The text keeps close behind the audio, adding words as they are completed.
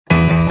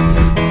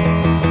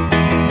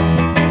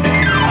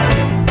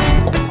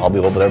be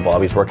over there.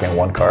 Bobby's working on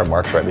one car.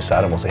 Mark's right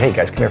beside him. We'll say, hey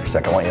guys, come here for a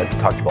second. I want you to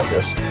talk to you about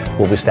this.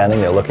 We'll be standing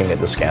there looking at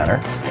the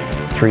scanner.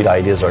 3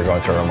 ideas are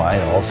going through our mind,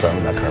 and all of a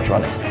sudden that car's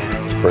running.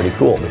 It's pretty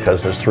cool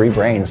because there's 3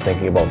 brains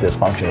thinking about this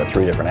function at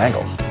 3 different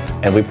angles.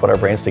 And we put our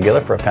brains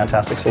together for a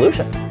fantastic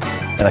solution.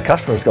 And the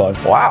customer's going,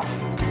 wow,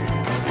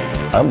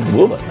 I'm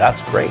moving.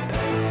 That's great.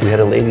 We had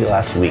a lady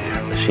last week.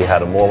 She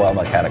had a more oil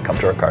mechanic come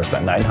to her car,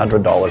 spent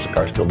 $900. The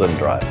car still didn't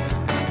drive.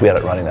 We had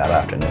it running that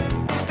afternoon.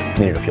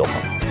 Needed a fuel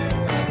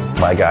pump.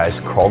 My guys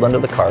crawled under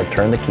the car,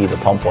 turned the key, the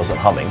pump wasn't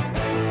humming.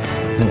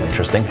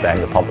 Interesting,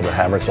 banged the pump with a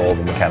hammer, it's all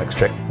the mechanic's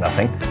trick,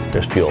 nothing.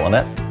 There's fuel in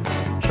it.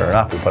 Sure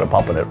enough, we put a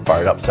pump in it,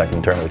 fired up,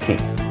 second turn of the key.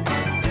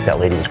 That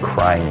lady was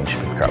crying when she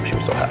picked the car up, she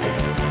was so happy.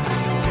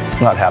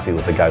 Not happy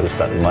with the guy who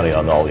spent the money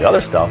on all the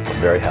other stuff, but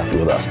very happy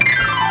with us.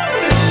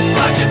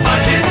 Budget,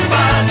 budget,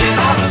 budget,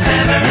 auto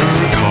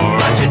centers.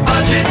 Budget,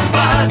 budget,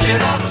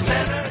 budget, auto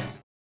centers.